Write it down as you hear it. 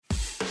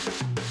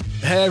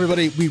Hey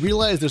everybody, we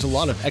realize there's a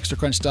lot of Extra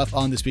Crunch stuff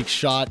on this week's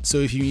shot, so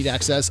if you need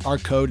access, our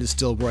code is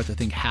still worth, I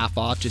think, half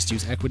off. Just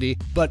use equity.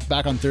 But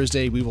back on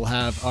Thursday, we will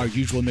have our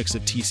usual mix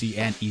of TC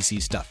and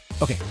EC stuff.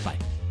 Okay, bye.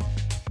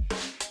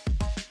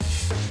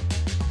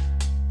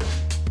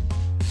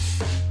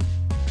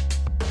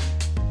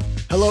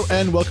 Hello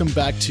and welcome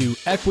back to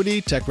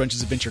Equity,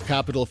 TechCrunch's venture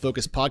capital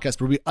focused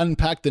podcast where we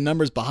unpack the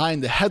numbers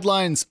behind the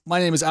headlines. My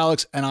name is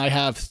Alex and I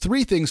have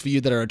three things for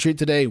you that are a treat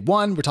today.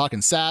 One, we're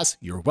talking SaaS.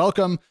 You're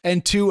welcome.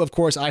 And two, of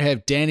course, I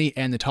have Danny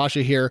and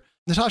Natasha here.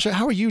 Natasha,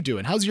 how are you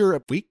doing? How's your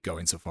week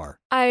going so far?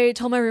 I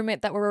told my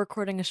roommate that we're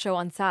recording a show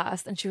on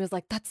SaaS, and she was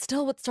like, that's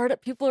still what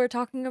startup people are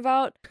talking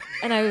about.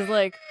 And I was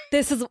like,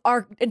 this is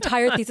our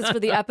entire thesis for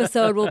the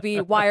episode will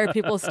be, why are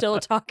people still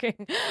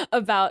talking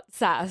about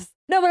SaaS?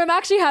 No, but I'm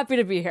actually happy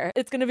to be here.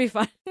 It's going to be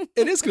fun.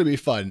 It is going to be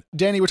fun.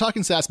 Danny, we're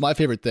talking SaaS, my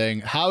favorite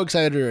thing. How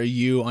excited are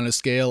you on a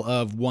scale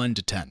of 1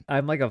 to 10?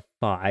 I'm like a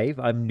 5.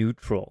 I'm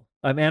neutral.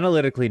 I'm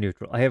analytically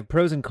neutral. I have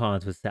pros and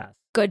cons with SaaS.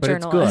 Good but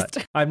journalist. It's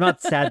good. I'm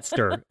not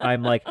sadster.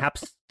 I'm like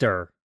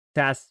hapster.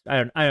 SaaS.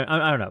 I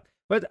don't know.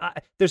 But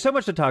there's so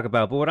much to talk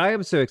about. But what I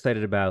am so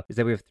excited about is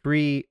that we have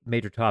three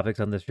major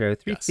topics on this show,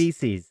 three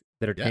theses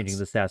that are changing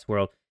the SaaS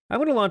world. I'm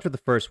going to launch with the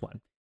first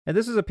one. And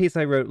this is a piece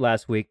I wrote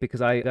last week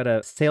because I got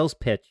a sales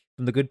pitch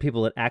from the good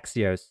people at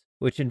Axios,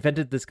 which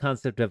invented this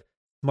concept of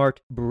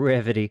smart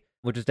brevity,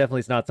 which is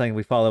definitely not something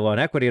we follow on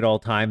Equity at all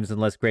times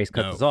unless Grace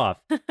cuts us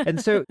off. And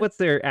so what's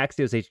their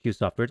Axios HQ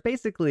software? It's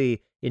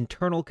basically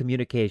internal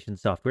communication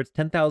software. It's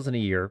 $10,000 a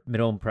year,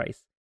 minimum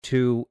price,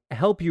 to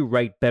help you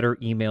write better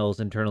emails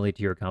internally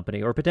to your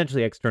company or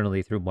potentially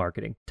externally through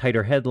marketing.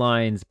 Tighter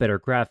headlines, better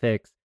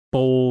graphics,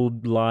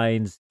 bold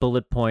lines,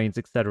 bullet points,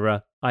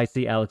 etc. I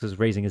see Alex is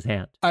raising his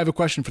hand. I have a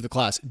question for the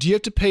class. Do you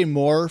have to pay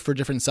more for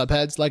different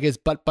subheads? Like is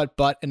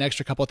but an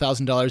extra couple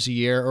 $1,000s a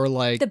year, or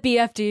like the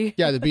BFD?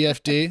 Yeah, the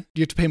BFD. Do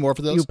you have to pay more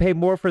for those? You pay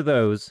more for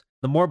those.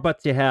 The more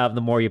butts you have,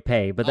 the more you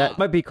pay. But that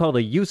might be called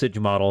a usage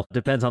model.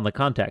 Depends on the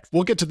context.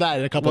 We'll get to that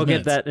in a couple of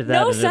minutes. We'll get that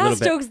no in SaaS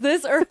jokes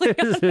this early.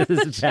 This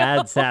is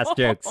bad SaaS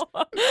jokes.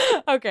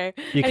 Okay.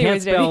 You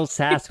can't spell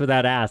SaaS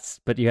without ass,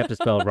 but you have to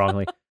spell it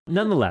wrongly.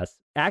 Nonetheless,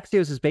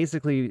 Axios is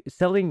basically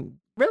selling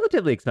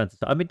relatively expensive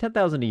stuff. I mean,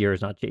 $10,000 a year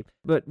is not cheap,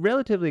 but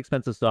relatively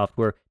expensive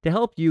software to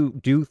help you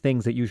do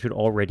things that you should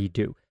already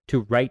do, to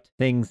write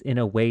things in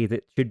a way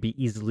that should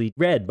be easily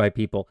read by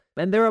people.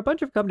 And there are a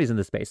bunch of companies in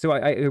this space. So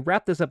I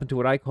wrap this up into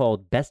what I call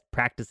best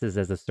practices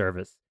as a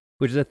service,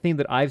 which is a theme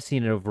that I've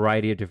seen in a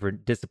variety of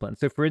different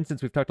disciplines. So for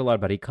instance, we've talked a lot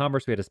about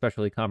e-commerce. We had a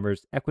special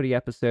e-commerce equity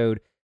episode.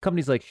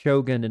 Companies like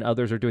Shogun and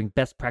others are doing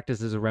best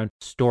practices around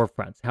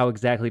storefronts, how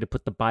exactly to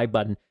put the buy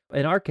button.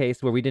 In our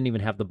case, where we didn't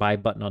even have the buy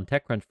button on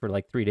TechCrunch for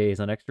like 3 days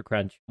on Extra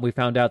Crunch, we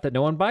found out that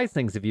no one buys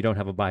things if you don't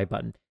have a buy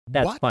button.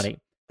 That's funny.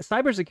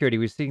 Cybersecurity,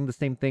 we're seeing the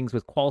same things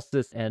with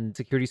Qualsys and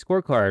Security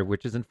Scorecard,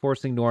 which is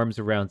enforcing norms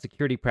around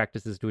security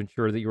practices to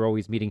ensure that you're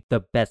always meeting the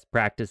best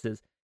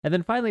practices. And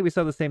then finally, we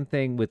saw the same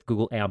thing with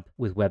Google AMP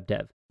with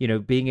WebDev. You know,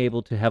 being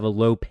able to have a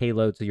low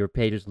payload so your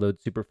pages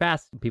load super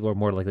fast, people are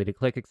more likely to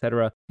click,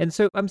 etc. And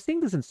so I'm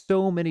seeing this in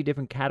so many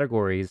different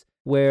categories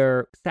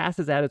where SaaS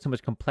has added so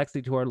much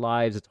complexity to our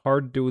lives. It's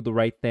hard to do the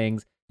right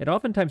things. And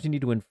oftentimes you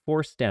need to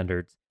enforce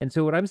standards. And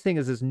so what I'm seeing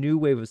is this new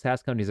wave of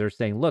SaaS companies that are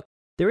saying, look,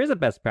 there is a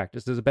best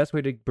practice. There's a best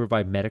way to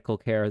provide medical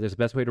care. There's a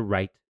best way to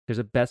write. There's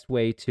a best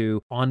way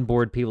to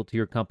onboard people to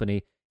your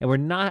company. And we're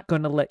not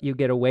going to let you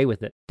get away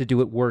with it to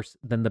do it worse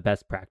than the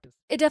best practice.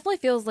 It definitely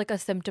feels like a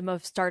symptom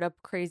of startup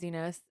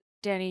craziness.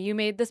 Danny, you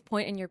made this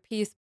point in your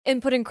piece.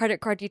 Inputting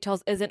credit card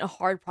details isn't a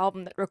hard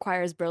problem that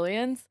requires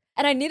brilliance.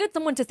 And I needed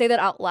someone to say that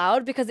out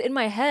loud because in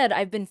my head,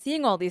 I've been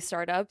seeing all these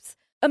startups.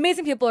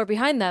 Amazing people are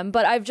behind them,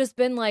 but I've just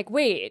been like,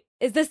 wait,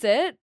 is this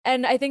it?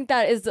 And I think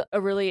that is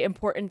a really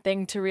important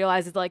thing to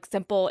realize is like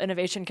simple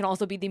innovation can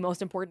also be the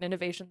most important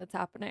innovation that's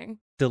happening.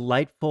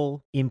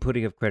 Delightful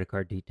inputting of credit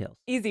card details.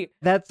 Easy.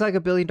 That's like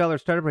 $1 billion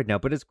startup right now,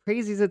 but as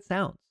crazy as it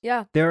sounds.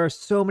 Yeah. There are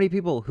so many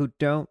people who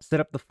don't set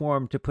up the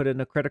form to put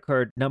in a credit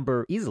card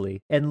number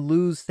easily and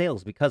lose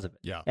sales because of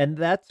it. Yeah. And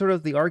that's sort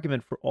of the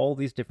argument for all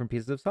these different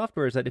pieces of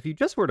software is that if you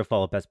just were to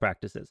follow best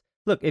practices,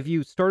 look, if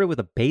you started with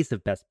a base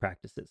of best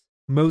practices,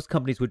 most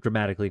companies would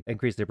dramatically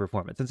increase their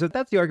performance. And so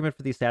that's the argument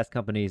for these SaaS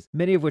companies,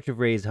 many of which have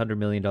raised $100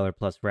 million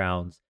plus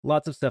rounds,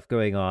 lots of stuff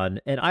going on.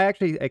 And I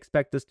actually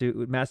expect this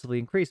to massively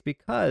increase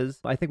because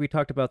I think we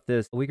talked about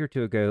this a week or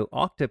two ago.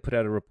 Okta put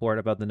out a report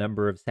about the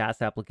number of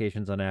SaaS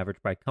applications on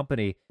average by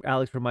company.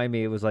 Alex, remind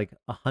me, it was like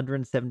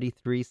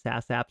 173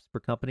 SaaS apps per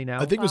company now?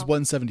 I think it was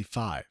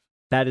 175.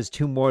 That is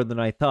two more than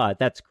I thought.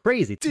 That's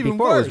crazy. It's even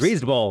Before worse. It was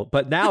reasonable,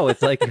 but now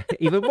it's like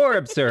even more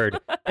absurd.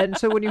 And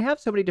so when you have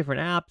so many different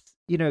apps,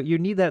 you know, you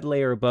need that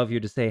layer above you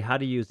to say, how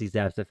to use these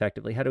apps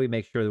effectively? How do we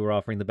make sure that we're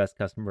offering the best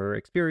customer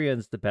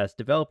experience, the best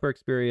developer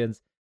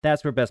experience?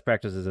 That's where best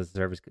practices as a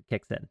service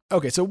kicks in.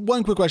 Okay, so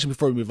one quick question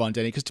before we move on,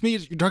 Danny, because to me,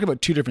 you're talking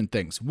about two different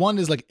things. One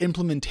is like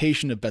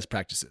implementation of best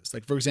practices.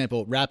 Like, for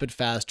example, Rapid,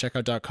 Fast,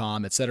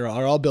 Checkout.com, et cetera,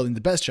 are all building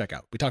the best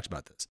checkout. We talked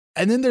about this.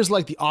 And then there's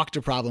like the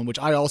Okta problem, which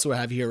I also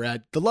have here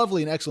at the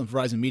lovely and excellent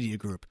Verizon Media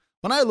Group,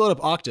 When I load up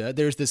Okta,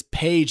 there's this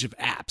page of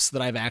apps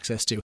that I have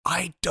access to.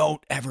 I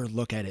don't ever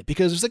look at it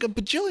because there's like a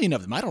bajillion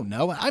of them. I don't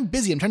know. I'm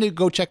busy. I'm trying to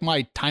go check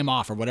my time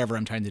off or whatever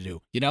I'm trying to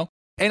do, you know?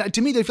 And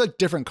to me, they feel like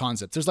different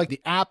concepts. There's like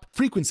the app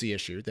frequency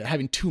issue, that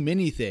having too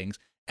many things.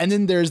 And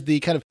then there's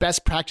the kind of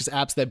best practice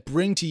apps that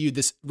bring to you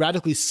this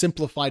radically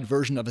simplified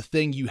version of a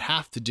thing you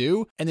have to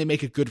do, and they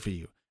make it good for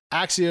you.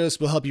 Axios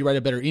will help you write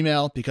a better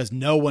email because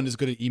no one is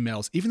good at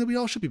emails, even though we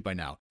all should be by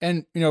now.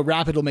 And,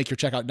 Rapid will make your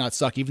checkout not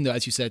suck, even though,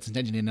 as you said, since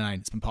 1999,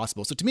 it's been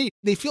possible. So to me,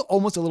 they feel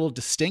almost a little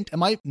distinct.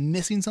 Am I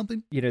missing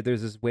something?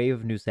 There's this wave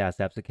of new SaaS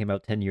apps that came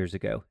out 10 years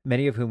ago,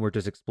 many of whom were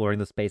just exploring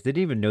the space. They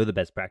didn't even know the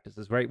best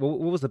practices, right? What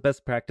was the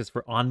best practice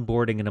for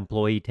onboarding an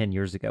employee 10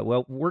 years ago?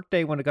 Well,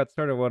 Workday, when it got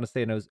started, I want to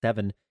say in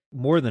 2007,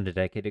 more than a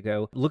decade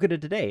ago. Look at it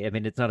today. I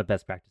mean, it's not a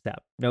best practice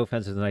app. No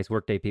offense to the nice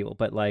Workday people,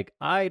 but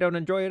I don't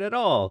enjoy it at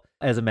all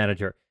as a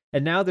manager.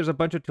 And now there's a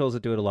bunch of tools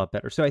that do it a lot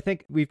better. So I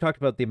think we've talked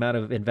about the amount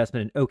of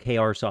investment in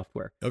OKR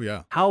software. Oh,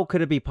 yeah. How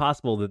could it be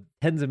possible that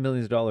tens of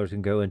millions of dollars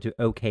can go into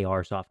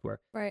OKR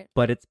software? Right.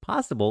 But it's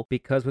possible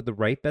because with the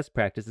right best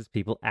practices,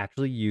 people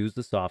actually use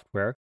the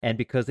software. And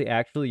because they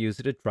actually use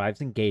it, it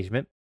drives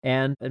engagement.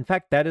 And in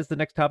fact, that is the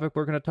next topic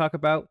we're going to talk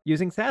about,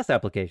 using SaaS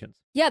applications.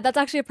 Yeah, that's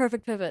actually a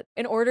perfect pivot.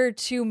 In order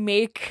to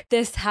make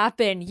this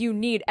happen, you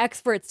need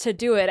experts to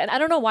do it. And I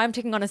don't know why I'm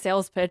taking on a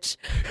sales pitch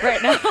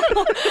right now.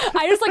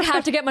 I just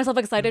have to get myself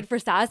excited for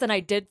SaaS, and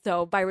I did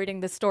so by reading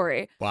this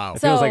story. Wow. It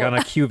feels like on a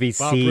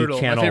QVC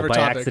channel by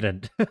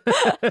accident.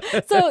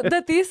 So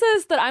the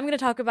thesis that I'm going to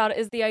talk about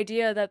is the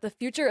idea that the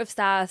future of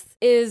SaaS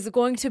is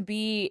going to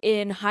be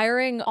in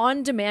hiring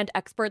on-demand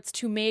experts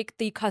to make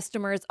the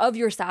customers of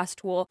your SaaS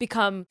tool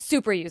become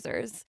super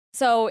users.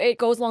 So it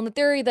goes along the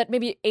theory that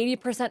maybe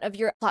 80% of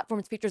your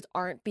platform's features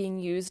aren't being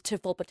used to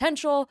full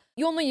potential.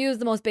 You only use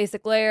the most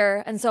basic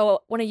layer. And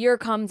so when a year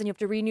comes and you have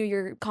to renew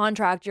your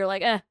contract, you're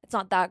like, it's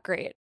not that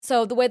great.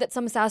 So the way that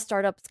some SaaS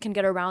startups can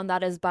get around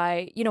that is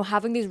by,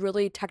 having these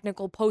really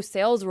technical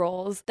post-sales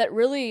roles that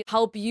really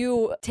help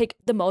you take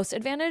the most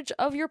advantage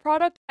of your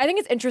product. I think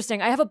it's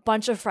interesting. I have a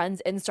bunch of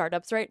friends in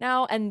startups right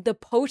now, and the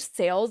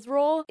post-sales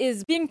role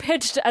is being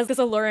pitched as this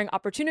alluring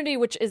opportunity,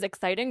 which is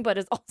exciting, but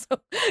is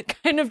also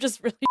kind of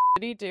just really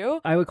shitty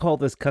too. I would call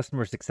this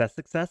customer success.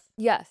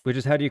 Yes. Which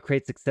is how do you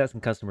create success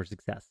in customer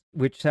success,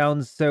 which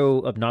sounds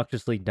so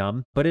obnoxiously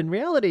dumb, but in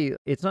reality,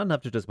 it's not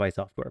enough to just buy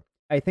software.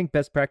 I think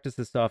best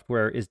practices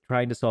software is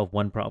trying to solve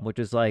one problem, which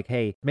is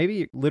hey,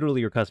 maybe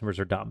literally your customers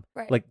are dumb.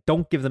 Right.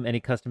 Don't give them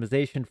any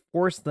customization,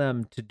 force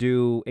them to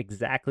do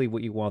exactly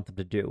what you want them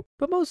to do.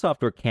 But most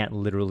software can't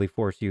literally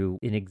force you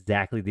in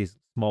exactly these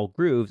small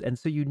grooves. And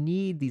so you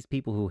need these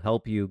people who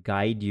help you,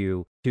 guide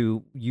you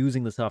to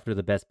using the software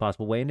the best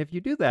possible way. And if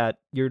you do that,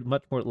 you're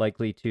much more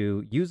likely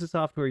to use the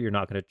software. You're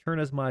not going to churn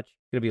as much.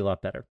 It's going to be a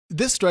lot better.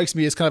 This strikes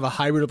me as kind of a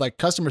hybrid of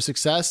customer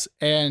success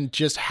and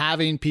just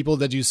having people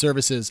that do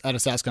services at a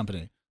SaaS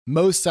company.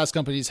 Most SaaS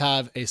companies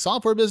have a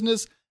software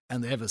business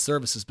and they have a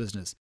services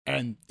business.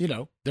 And,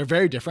 they're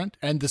very different.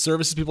 And the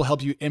services people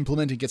help you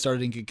implement and get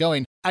started and get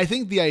going. I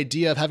think the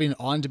idea of having an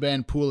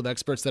on-demand pool of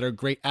experts that are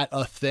great at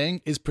a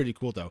thing is pretty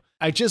cool, though.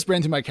 I just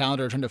ran through my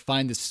calendar trying to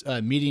find this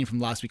meeting from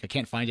last week. I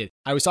can't find it.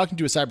 I was talking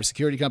to a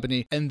cybersecurity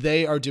company, and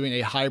they are doing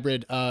a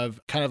hybrid of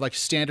kind of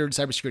standard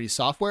cybersecurity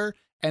software.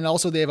 And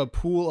also they have a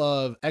pool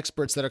of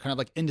experts that are kind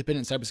of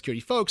independent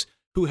cybersecurity folks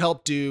who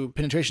help do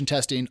penetration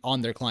testing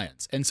on their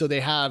clients. And so they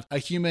have a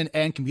human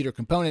and computer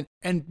component.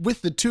 And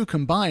with the two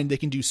combined, they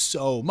can do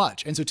so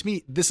much. And so to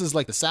me, this is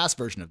the SaaS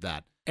version of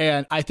that.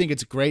 And I think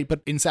it's great. But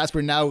in SaaS,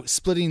 we're now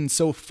splitting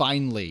so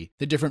finely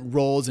the different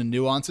roles and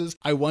nuances.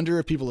 I wonder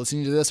if people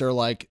listening to this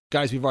are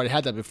guys, we've already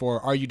had that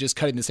before. Are you just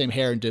cutting the same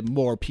hair into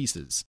more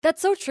pieces?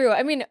 That's so true.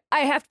 I mean,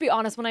 I have to be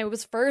honest. When I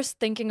was first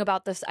thinking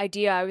about this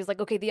idea, I was like,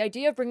 okay, the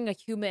idea of bringing a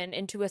human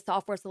into a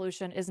software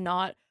solution is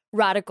not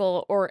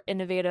radical or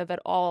innovative at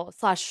all,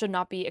 / should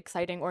not be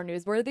exciting or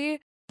newsworthy.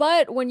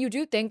 But when you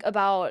do think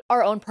about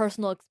our own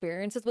personal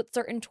experiences with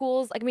certain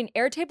tools,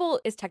 Airtable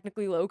is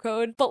technically low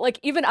code, but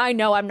even I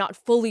know I'm not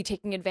fully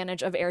taking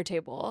advantage of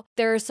Airtable.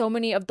 There are so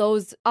many of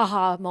those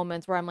aha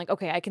moments where I'm like,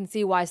 okay, I can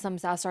see why some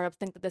SaaS startups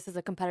think that this is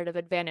a competitive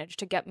advantage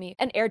to get me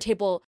an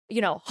Airtable,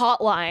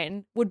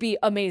 hotline would be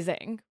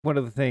amazing. One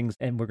of the things,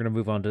 and we're going to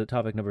move on to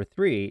topic number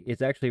 3,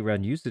 is actually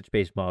around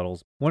usage-based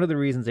models. One of the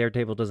reasons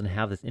Airtable doesn't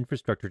have this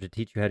infrastructure to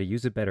teach you how to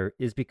use it better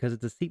is because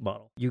it's a seat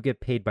model. You get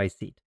paid by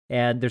seat.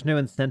 And there's no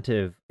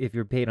incentive if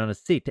you're paid on a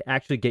seat to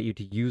actually get you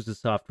to use the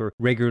software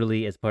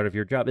regularly as part of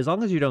your job, as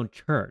long as you don't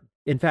churn.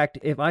 In fact,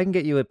 if I can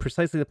get you at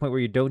precisely the point where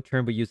you don't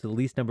churn but use the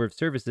least number of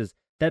services,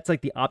 that's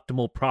the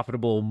optimal,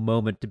 profitable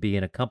moment to be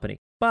in a company.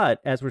 But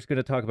as we're going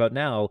to talk about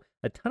now,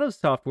 a ton of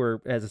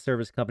software as a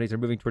service companies are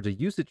moving towards a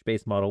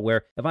usage-based model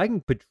where if I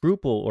can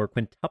quadruple or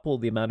quintuple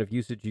the amount of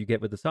usage you get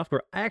with the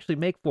software, I actually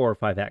make 4 or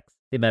 5x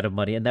the amount of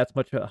money, and that's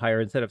much a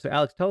higher incentive. So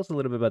Alex, tell us a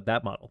little bit about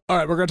that model. All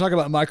right, we're going to talk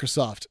about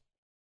Microsoft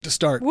to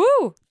start.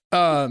 Woo!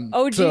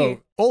 OG.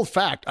 So, old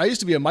fact, I used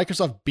to be a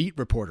Microsoft beat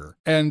reporter,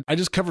 and I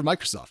just covered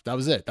Microsoft. That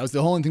was it. That was the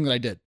only thing that I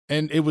did.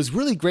 And it was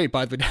really great,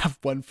 by the way, to have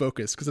one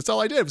focus, because that's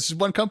all I did. It was just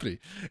one company.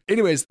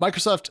 Anyways,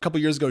 Microsoft a couple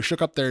years ago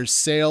shook up their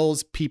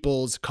sales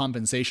people's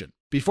compensation.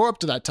 Before up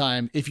to that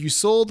time, if you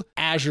sold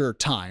Azure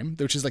time,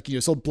 which is like,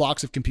 sold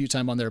blocks of compute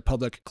time on their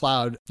public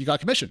cloud, you got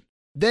commission.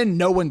 Then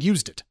no one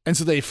used it. And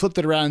so they flipped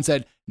it around and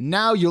said,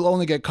 now you'll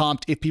only get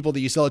comped if people that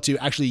you sell it to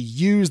actually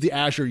use the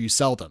Azure you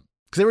sell them.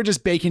 Because they were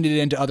just baking it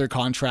into other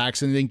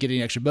contracts and then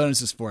getting extra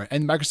bonuses for it.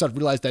 And Microsoft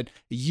realized that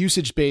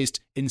usage-based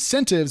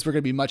incentives were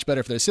going to be much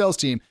better for their sales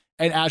team.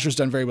 And Azure's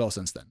done very well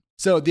since then.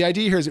 So the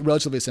idea here is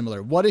relatively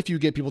similar. What if you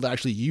get people to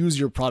actually use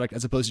your product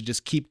as opposed to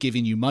just keep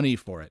giving you money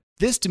for it?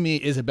 This, to me,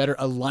 is a better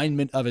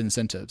alignment of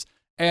incentives.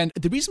 And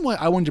the reason why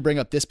I wanted to bring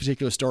up this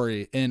particular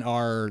story in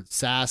our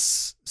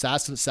SaaS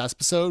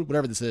episode,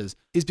 whatever this is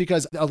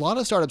because a lot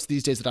of startups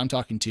these days that I'm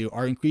talking to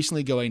are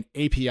increasingly going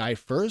API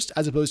first,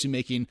 as opposed to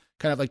making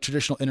kind of like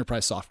traditional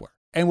enterprise software.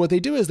 And what they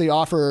do is they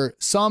offer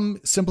some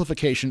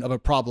simplification of a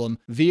problem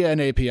via an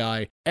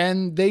API,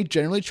 and they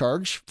generally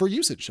charge for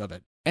usage of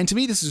it. And to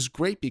me, this is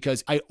great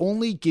because I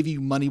only give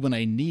you money when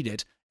I need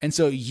it. And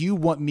so you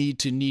want me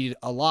to need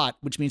a lot,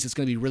 which means it's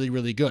going to be really,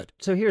 really good.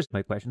 So here's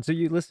my question. So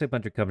you listed a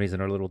bunch of companies in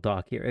our little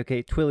doc here.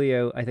 Okay,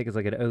 Twilio, I think is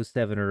like an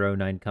 07 or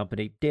 09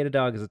 company.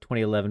 Datadog is a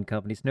 2011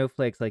 company.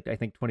 Snowflake's like, I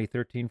think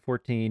 2013,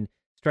 14.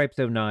 Stripe's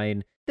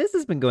 09. This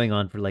has been going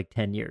on for like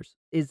 10 years.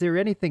 Is there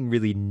anything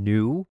really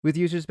new with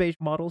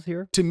usage-based models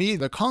here? To me,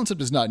 the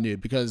concept is not new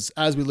because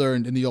as we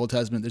learned in the Old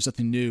Testament, there's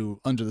nothing new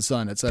under the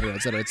sun, et cetera,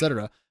 et cetera, et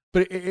cetera.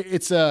 But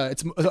it's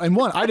and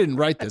one, I didn't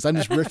write this. I'm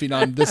just riffing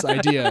on this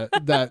idea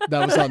that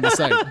was on the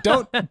site.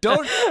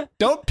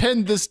 Don't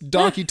pin this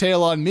donkey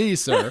tail on me,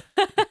 sir.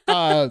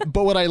 But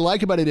what I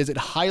like about it is it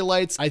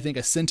highlights, I think,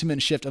 a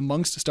sentiment shift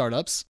amongst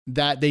startups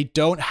that they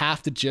don't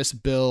have to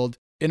just build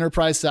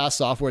enterprise SaaS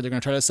software. They're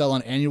going to try to sell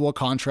on annual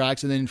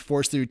contracts and then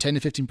force through 10 to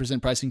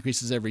 15% price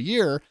increases every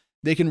year.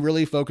 They can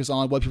really focus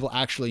on what people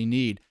actually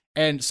need.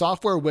 And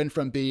software went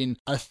from being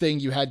a thing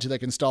you had to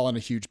like install on a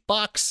huge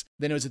box.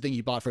 Then it was a thing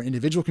you bought for an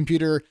individual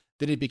computer.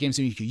 Then it became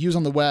something you could use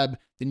on the web.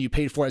 Then you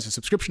paid for it as a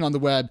subscription on the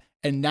web.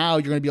 And now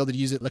you're going to be able to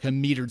use it like a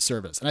metered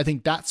service. And I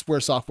think that's where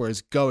software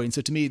is going.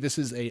 So to me, this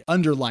is a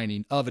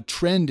underlining of a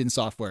trend in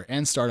software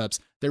and startups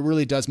that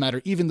really does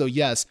matter, even though,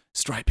 yes,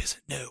 Stripe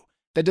isn't new.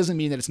 That doesn't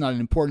mean that it's not an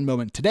important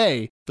moment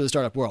today for the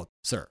startup world,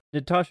 sir.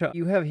 Natasha,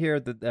 you have here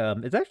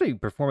that it's actually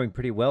performing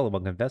pretty well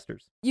among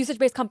investors.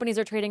 Usage-based companies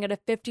are trading at a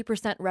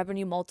 50%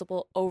 revenue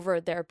multiple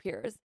over their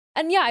peers.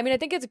 And yeah, I mean, I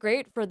think it's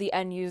great for the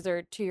end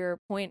user, to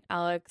your point,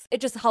 Alex. It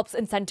just helps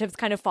incentives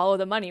kind of follow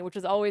the money, which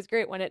is always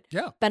great when it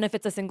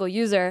benefits a single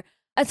user.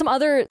 And some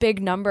other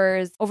big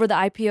numbers over the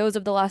IPOs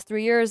of the last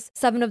 3 years,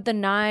 7 of the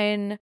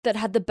 9 that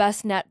had the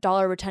best net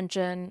dollar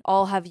retention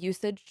all have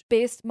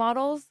usage-based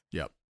models.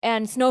 Yep.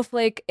 And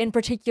Snowflake in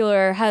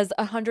particular has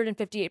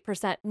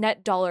 158%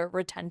 net dollar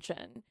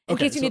retention. In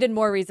case you needed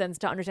more reasons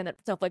to understand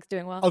that Snowflake's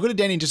doing well. I'll go to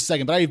Danny in just a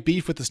second, but I have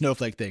beef with the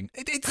Snowflake thing.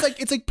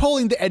 It's like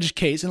pulling the edge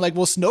case and like,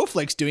 well,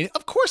 Snowflake's doing it.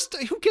 Of course,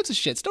 who gives a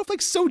shit?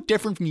 Snowflake's so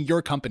different from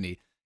your company.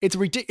 It's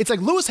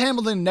like Lewis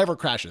Hamilton never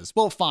crashes.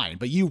 Well, fine,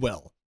 but you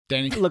will.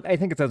 Danny? Look, I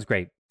think it sounds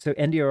great. So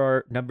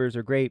NDR numbers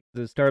are great.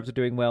 The startups are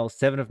doing well.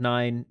 7 of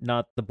 9,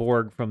 not the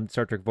Borg from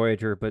Star Trek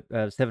Voyager, but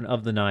 7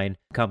 of the 9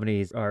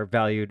 companies are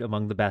valued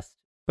among the best.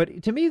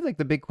 But to me, like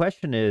the big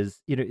question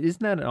is,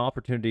 isn't that an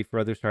opportunity for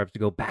other startups to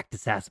go back to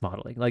SaaS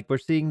modeling? Like we're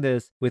seeing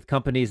this with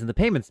companies in the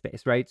payment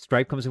space, right?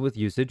 Stripe comes in with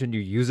usage and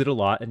you use it a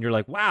lot and you're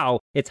like,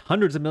 wow, it's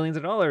hundreds of millions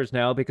of dollars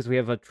now because we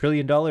have $1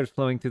 trillion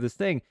flowing through this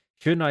thing.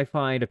 Shouldn't I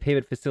find a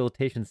payment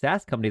facilitation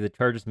SaaS company that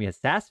charges me a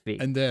SaaS fee?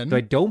 And then so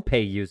I don't pay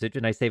usage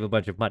and I save a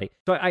bunch of money.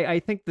 So I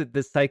think that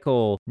this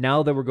cycle,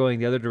 now that we're going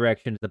the other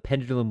direction, the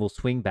pendulum will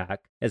swing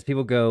back as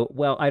people go,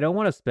 well, I don't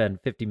want to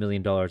spend $50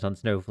 million on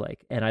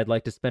Snowflake and I'd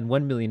like to spend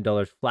 $1 million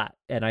flat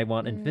and I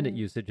want infinite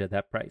usage at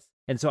that price.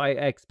 And so I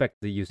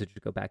expect the usage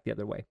to go back the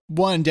other way.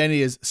 One,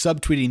 Danny is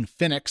subtweeting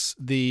Phoenix,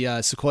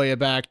 the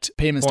Sequoia-backed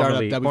payment startup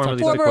that we talked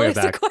about. Formerly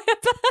Sequoia-backed.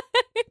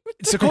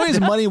 Sequoia's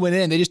money went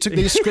in. They just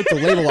scraped the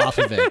label off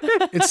of it.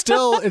 It's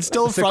still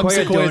from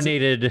Sequoia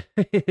donated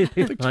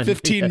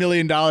 $15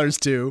 million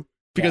to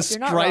because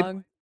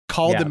Stripe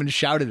called them and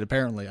shouted.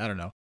 Apparently, I don't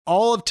know.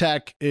 All of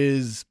tech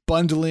is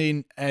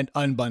bundling and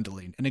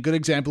unbundling, and a good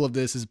example of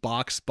this is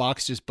Box.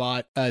 Box just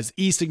bought as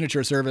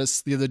e-signature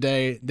service the other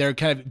day. They're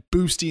kind of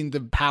boosting the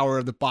power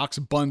of the Box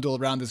bundle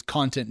around this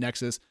content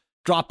nexus.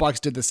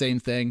 Dropbox did the same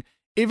thing.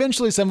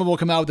 Eventually, someone will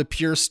come out with a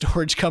pure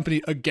storage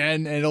company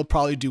again, and it'll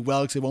probably do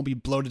well because it won't be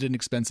bloated and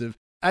expensive.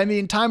 I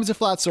mean, time is a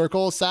flat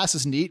circle. SaaS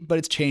is neat, but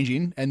it's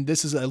changing. And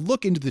this is a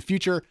look into the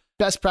future.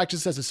 Best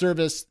practice as a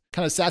service,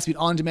 kind of SaaS being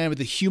on demand with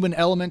the human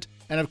element,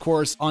 and of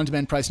course, on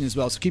demand pricing as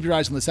well. So keep your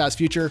eyes on the SaaS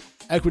future.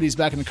 Equity is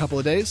back in a couple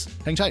of days.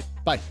 Hang tight.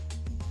 Bye.